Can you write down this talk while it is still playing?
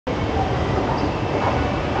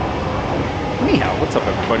Anyhow, what's up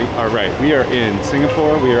everybody? Alright, we are in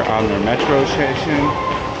Singapore. We are on their metro station,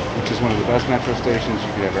 which is one of the best metro stations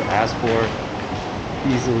you could ever ask for.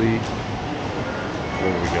 Easily.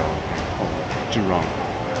 Where do we go? Oh, Jurong.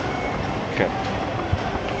 Okay.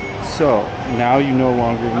 So, now you no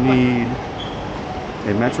longer need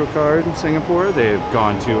a metro card in Singapore. They have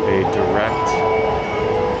gone to a direct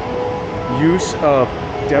use of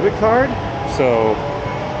debit card. So,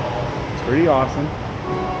 it's pretty awesome.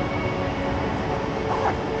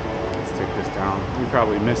 Let's take this down. We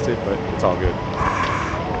probably missed it, but it's all good.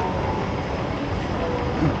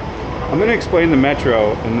 I'm going to explain the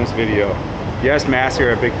metro in this video. Yes, masks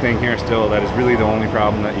are a big thing here still. That is really the only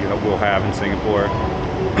problem that you will have in Singapore.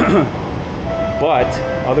 But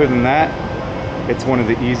other than that, it's one of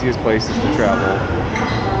the easiest places to travel.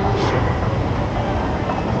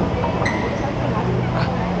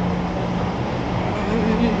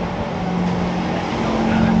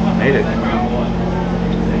 Made it.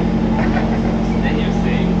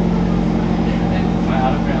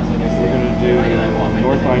 We're going to do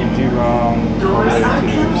North Line Jurong all the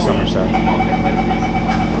way to Somerset.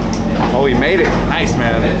 Oh, we made it. Nice,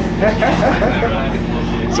 man.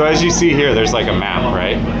 So as you see here, there's like a map,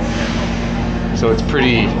 right? So it's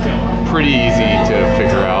pretty easy to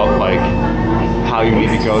figure out like how you need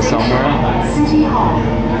to go somewhere.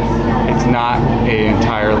 It's not an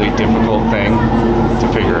entirely difficult thing to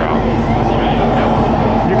figure out.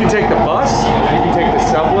 You can take the bus, you can take the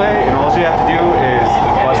subway, and all you have to do is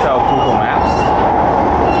bust out Google Maps.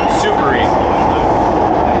 Super easy.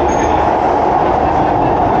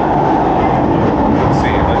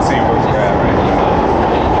 Let's see where we're at right now.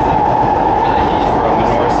 We're on the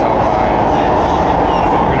north-south line.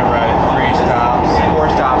 We're gonna ride 4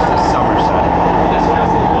 stops to Somerset.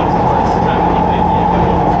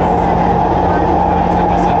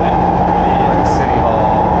 City Hall.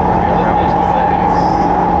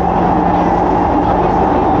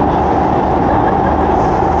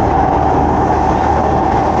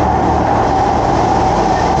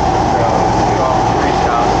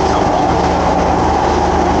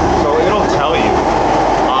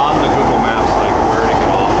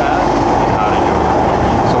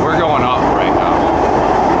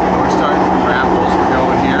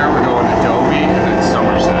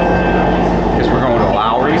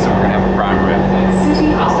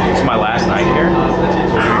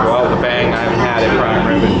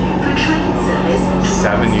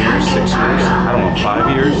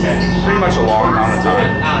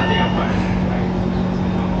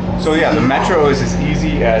 So yeah, the metro is as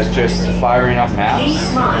easy as just firing up maps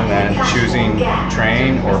and then choosing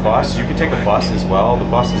train or bus. You can take a bus as well. The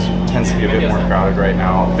bus tends to be a bit more crowded right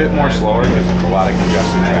now, a bit more slower because there's a lot of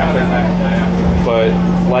congested traffic. But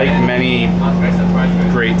like many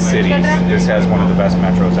great cities, this has one of the best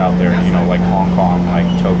metros out there. You know, like Hong Kong, like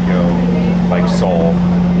Tokyo, like Seoul.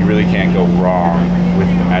 You really can't go wrong with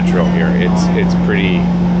the metro here. It's pretty.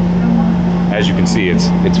 As you can see, it's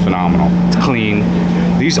phenomenal. It's clean.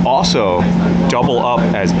 These also double up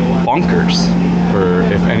as bunkers for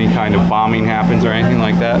if any kind of bombing happens or anything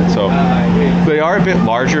like that. So they are a bit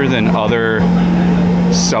larger than other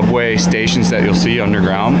subway stations that you'll see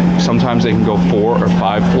underground. Sometimes they can go 4 or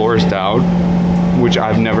 5 floors down, which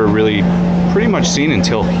I've never really pretty much seen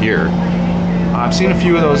until here. I've seen a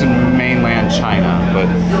few of those in mainland China, but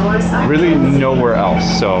really nowhere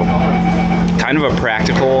else. So kind of a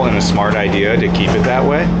practical and a smart idea to keep it that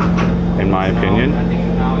way, in my opinion.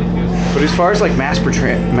 But as far as like mass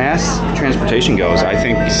transportation goes, I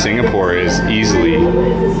think Singapore is easily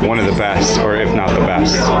one of the best, or if not the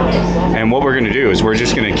best. And what we're going to do is we're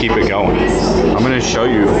just going to keep it going. I'm going to show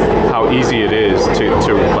you how easy it is to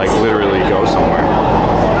like literally go somewhere.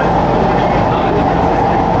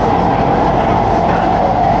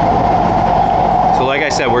 Like I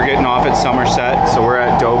said, we're getting off at Somerset, so we're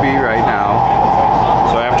at Doby right now.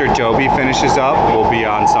 So after Doby finishes up, we'll be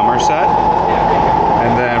on Somerset,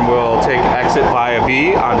 and then we'll take exit via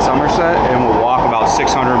B on Somerset, and we'll walk about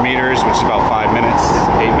 600 meters, which is about 8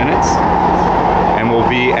 minutes, and we'll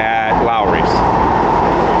be at Lowry's.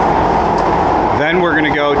 Then we're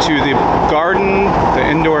gonna go to the garden, the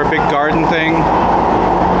indoor big garden thing.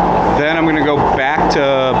 Then I'm gonna go back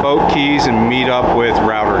to Boat Keys and meet up with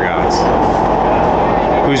Router Gods,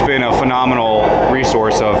 who's been a phenomenal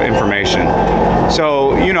resource of information.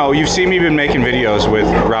 So, you know, you've seen me been making videos with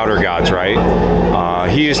Router Gods, right?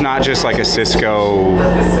 He is not just like a Cisco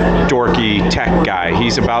dorky tech guy.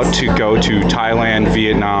 He's about to go to Thailand,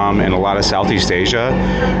 Vietnam, and a lot of Southeast Asia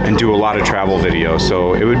and do a lot of travel videos.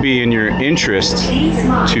 So it would be in your interest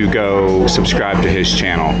to go subscribe to his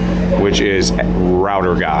channel, which is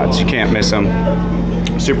Router Gods. You can't miss him.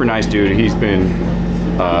 Super nice dude. He's been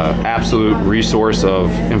absolute resource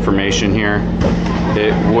of information here.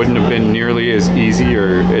 It wouldn't have been nearly as easy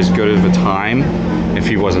or as good of a time if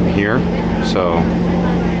he wasn't here. So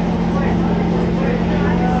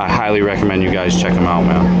I highly recommend you guys check him out,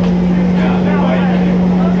 man.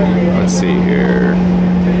 Let's see here.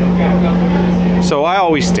 So I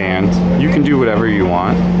always stand. You can do whatever you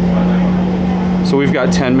want. So we've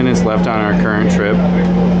got 10 minutes left on our current trip,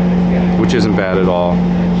 which isn't bad at all.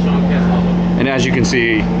 And as you can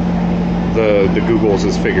see, the Google's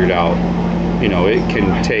is figured out. You know, it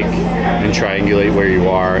can take and triangulate where you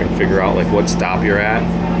are and figure out like what stop you're at.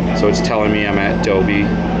 So it's telling me I'm at Dobie,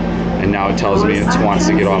 and now it tells me it wants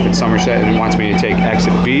to get off at Somerset, and it wants me to take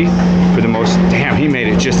exit B for the most. Damn, he made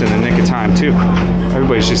it just in the nick of time too.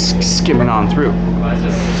 Everybody's just skimming on through.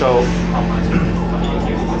 So,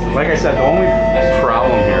 like I said, the only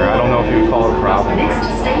problem here, I don't know if you would call it a problem,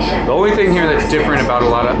 the only thing here that's different about a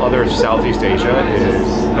lot of other Southeast Asia is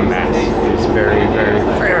the mask. It's very, very,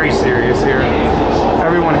 very serious here.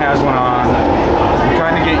 Everyone has one on. I'm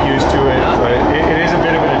trying to get used to it, but it is a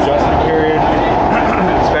bit of an adjustment period,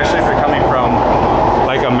 especially if you're coming from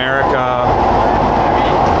like America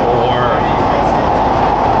or,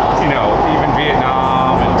 you know, even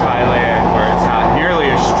Vietnam and Thailand, where it's not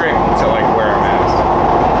nearly as strict to like wear a mask.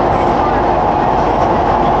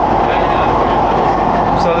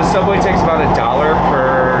 So the subway takes about $1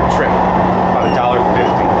 per trip, about $1.50.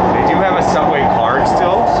 They do have a subway card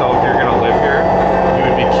still, so if you're gonna live here, you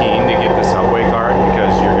would be keen to get the subway card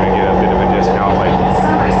because you're gonna get a bit of a discount, like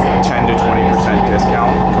 10 to 20%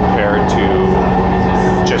 discount compared to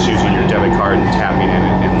just using your debit card and tapping in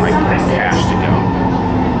and like cash to go.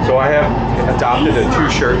 So I have adopted a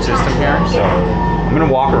 2-shirt system here, so I'm gonna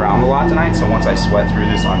walk around a lot tonight. So once I sweat through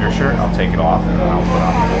this undershirt, I'll take it off and then I'll put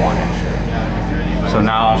on the 1-inch shirt. So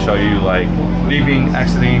now I'll show you like leaving,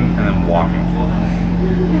 exiting, and then walking.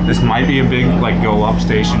 This might be a big like go up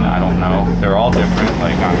station, I don't know. They're all different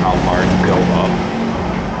like on how far to go up.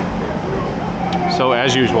 So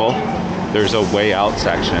as usual, there's a way out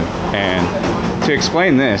section. And to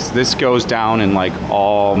explain this goes down in like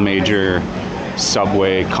all major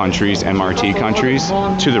subway countries, MRT countries.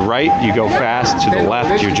 To the right, you go fast. To the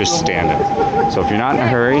left, you're just standing. So if you're not in a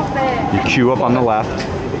hurry, you queue up on the left.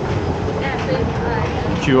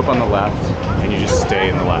 Queue up on the left and you just stay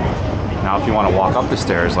in the left. Now if you want to walk up the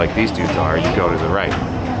stairs like these dudes are, you go to the right.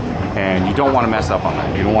 And you don't want to mess up on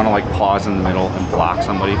that. You don't want to like pause in the middle and block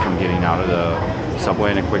somebody from getting out of the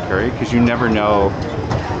subway in a quick hurry, because you never know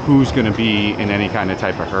who's going to be in any kind of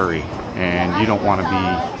type of hurry, and you don't want to be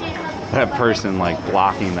that person like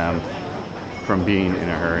blocking them from being in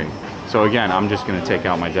a hurry. So again, I'm just going to take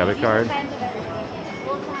out my debit card.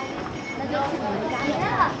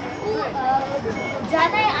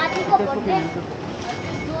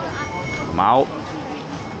 I'm out.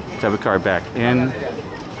 Debit card back in.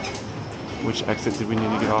 Which exit did we need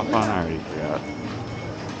to get off on? I already forgot.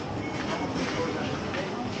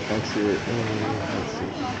 Exit, let's see.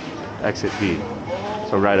 Exit B.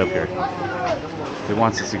 So right up here. It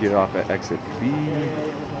wants us to get off at exit B.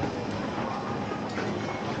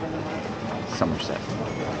 Somerset.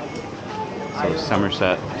 So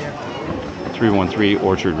Somerset, 313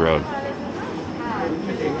 Orchard Road.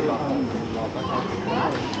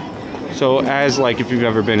 So as like if you've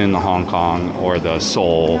ever been in the Hong Kong or the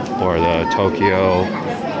Seoul or the Tokyo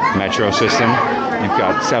metro system, you've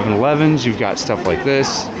got 7-Elevens, you've got stuff like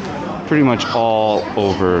this, pretty much all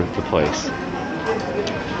over the place.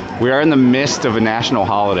 We are in the midst of a national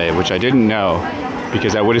holiday, which I didn't know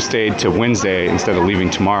because I would have stayed to Wednesday instead of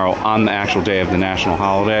leaving tomorrow on the actual day of the national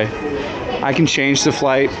holiday. I can change the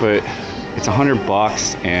flight, but it's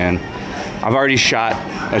 $100 and I've already shot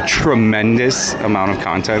a tremendous amount of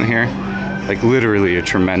content here, like literally a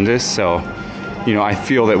tremendous. So, you know, I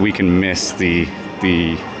feel that we can miss the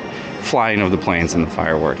flying of the planes and the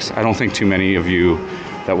fireworks. I don't think too many of you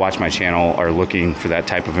that watch my channel are looking for that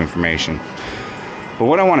type of information. But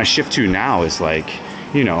what I want to shift to now is like,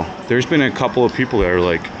 you know, there's been a couple of people that are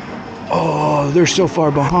like, oh, they're so far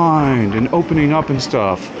behind and opening up and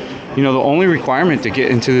stuff. You know, the only requirement to get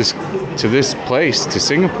into this place, to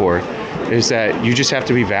Singapore, is that you just have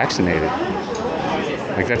to be vaccinated.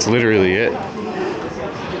 Like that's literally it.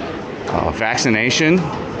 Vaccination,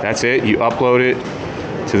 that's it. You upload it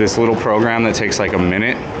to this little program that takes like a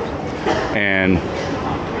minute and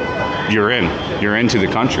you're in. You're into the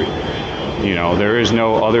country. You know, there is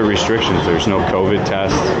no other restrictions. There's no COVID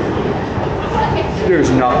test. There's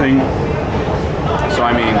nothing. So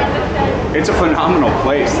I mean, it's a phenomenal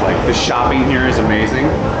place. Like the shopping here is amazing.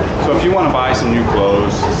 So if you want to buy some new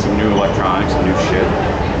clothes, some new electronics, some new shit,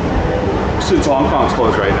 since Hong Kong's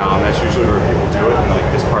closed right now, and that's usually where people do it in like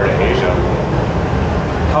this part of Asia,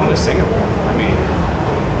 come to Singapore. I mean,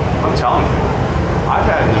 I'm telling you, I've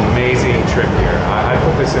had an amazing trip here. I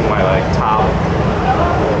put this in my like top,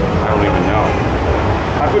 I don't even know.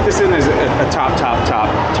 I put this in as a top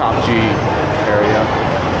G area.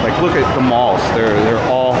 Like look at the malls, they're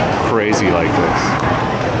all crazy like this.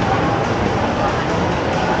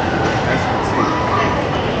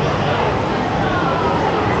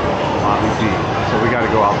 So we got to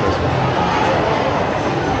go out this way.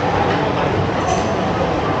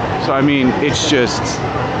 So I mean, it's just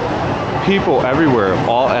people everywhere,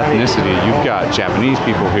 all ethnicity. You've got Japanese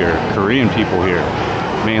people here, Korean people here,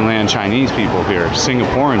 mainland Chinese people here,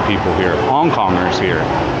 Singaporean people here, Hong Kongers here,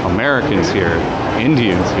 Americans here,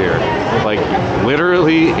 Indians here. Like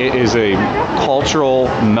literally it is a cultural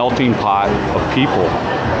melting pot of people,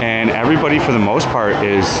 and everybody for the most part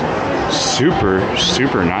is super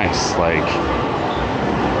nice. Like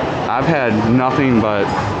I've had nothing but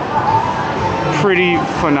pretty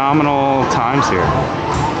phenomenal times here.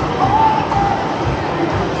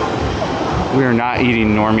 We are not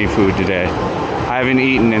eating normie food today. I haven't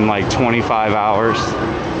eaten in like 25 hours.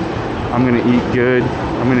 I'm gonna eat good.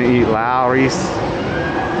 I'm gonna eat Lowry's.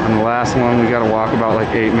 On the last one, we gotta walk about like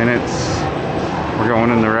 8 minutes. We're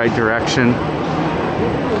going in the right direction.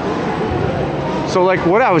 So like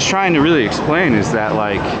what I was trying to really explain is that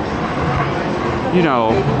like, you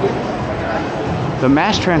know, the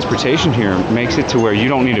mass transportation here makes it to where you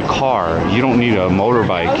don't need a car, you don't need a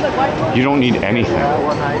motorbike, you don't need anything.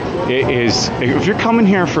 It is, if you're coming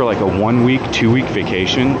here for like a 1 week, 2 week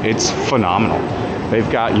vacation, it's phenomenal.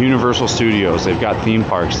 They've got Universal Studios, they've got theme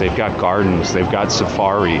parks, they've got gardens, they've got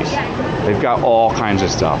safaris, they've got all kinds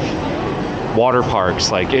of stuff. Water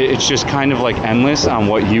parks, like it's just kind of like endless on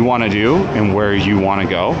what you want to do and where you want to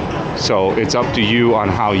go. So it's up to you on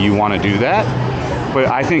how you want to do that. But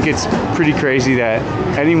I think it's pretty crazy that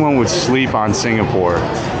anyone would sleep on Singapore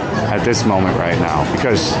at this moment right now,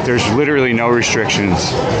 because there's literally no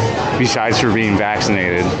restrictions besides for being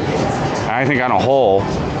vaccinated. And I think on a whole,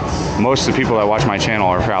 most of the people that watch my channel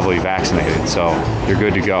are probably vaccinated, so you're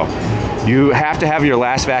good to go. You have to have your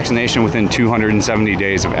last vaccination within 270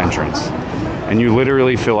 days of entrance. And you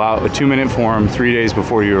literally fill out a 2-minute form 3 days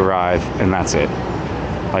before you arrive, and that's it.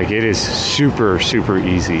 Like it is super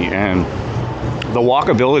easy, and the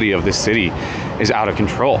walkability of this city is out of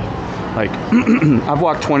control. Like I've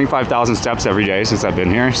walked 25,000 steps every day since I've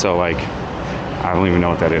been here, so like I don't even know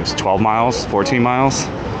what that is, 12 miles, 14 miles.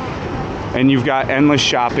 And you've got endless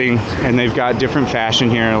shopping, and they've got different fashion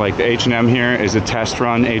here. Like the H&M here is a test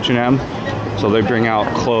run H&M, so they bring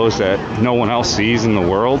out clothes that no one else sees in the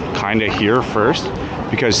world kind of here first,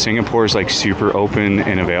 because Singapore is like super open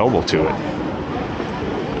and available to it.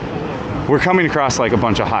 We're coming across like a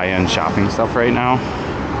bunch of high-end shopping stuff right now.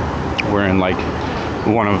 We're in like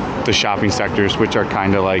one of the shopping sectors, which are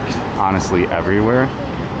kind of like honestly everywhere.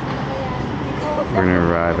 We're gonna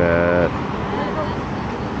arrive at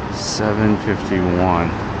 7:51.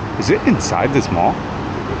 Is it inside this mall?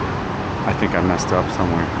 I think I messed up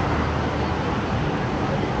somewhere.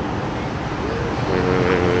 Wait.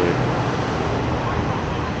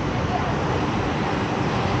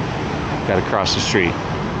 Gotta cross the street.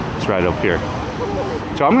 It's right up here.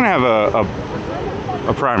 So I'm gonna have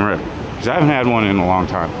a prime rib, because I haven't had one in a long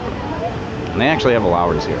time. And they actually have a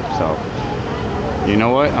Lowry's here, so you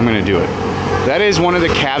know what? I'm gonna do it. That is one of the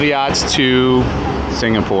caveats to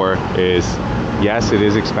Singapore is, yes, it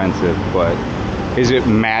is expensive, but is it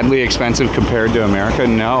madly expensive compared to America?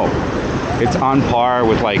 No. It's on par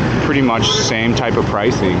with like pretty much same type of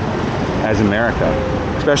pricing as America,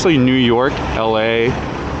 especially New York, LA,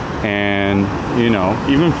 and you know,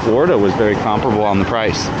 even Florida was very comparable on the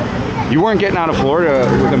price. You weren't getting out of Florida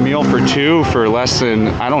with a meal for two for less than,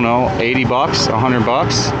 I don't know, 80 bucks, 100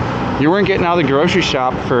 bucks. You weren't getting out of the grocery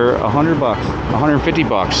shop for 100 bucks, 150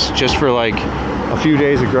 bucks just for like a few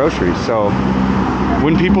days of groceries. So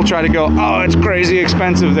when people try to go, oh, it's crazy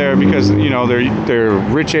expensive there because, you know, they're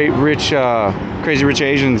crazy rich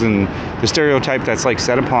Asians and the stereotype that's like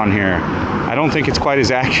set upon here, I don't think it's quite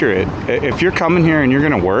as accurate. If you're coming here and you're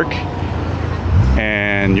gonna work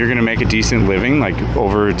and you're gonna make a decent living, like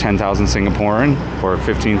over 10,000 Singaporean or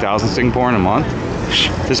 15,000 Singaporean a month,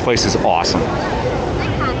 this place is awesome.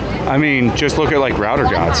 I mean, just look at like Router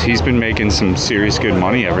Gods. He's been making some serious good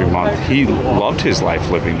money every month. He loved his life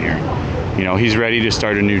living here. You know, he's ready to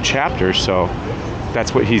start a new chapter, so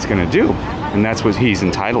that's what he's gonna do. And that's what he's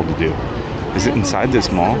entitled to do. Is it inside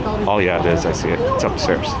this mall? Oh yeah, it is, I see it. It's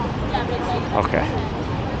upstairs. Okay,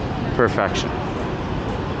 perfection.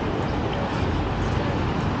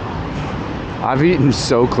 I've eaten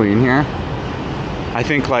so clean here. I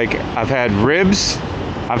think like I've had ribs,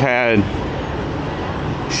 I've had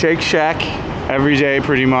Shake Shack every day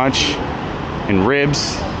pretty much, and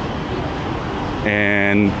ribs,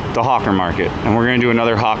 and the hawker market. And we're gonna do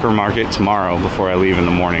another hawker market tomorrow before I leave in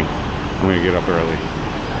the morning. I'm gonna get up early.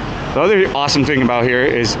 The other awesome thing about here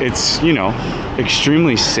is it's, you know,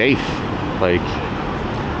 extremely safe. Like,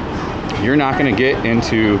 you're not gonna get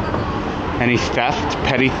into any theft,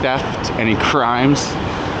 petty theft, any crimes.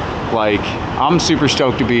 Like, I'm super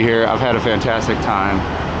stoked to be here. I've had a fantastic time.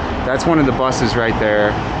 That's one of the buses right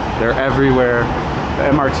there. They're everywhere. The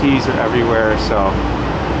MRTs are everywhere, so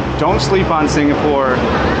don't sleep on Singapore.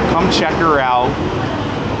 Come check her out.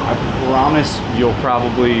 I promise you'll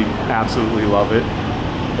probably absolutely love it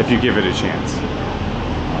if you give it a chance.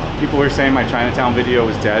 People were saying my Chinatown video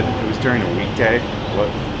was dead. It was during a weekday.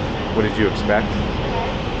 What did you expect?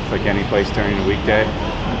 It's like any place during a weekday.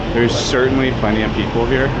 There's certainly plenty of people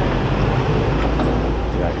here.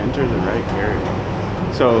 Did I enter the right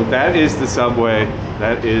area? So that is the subway.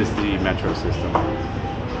 That is the metro system.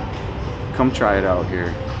 Come try it out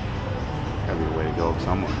here. Gotta be a way to go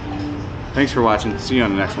somewhere. Thanks for watching. See you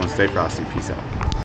on the next one. Stay frosty. Peace out.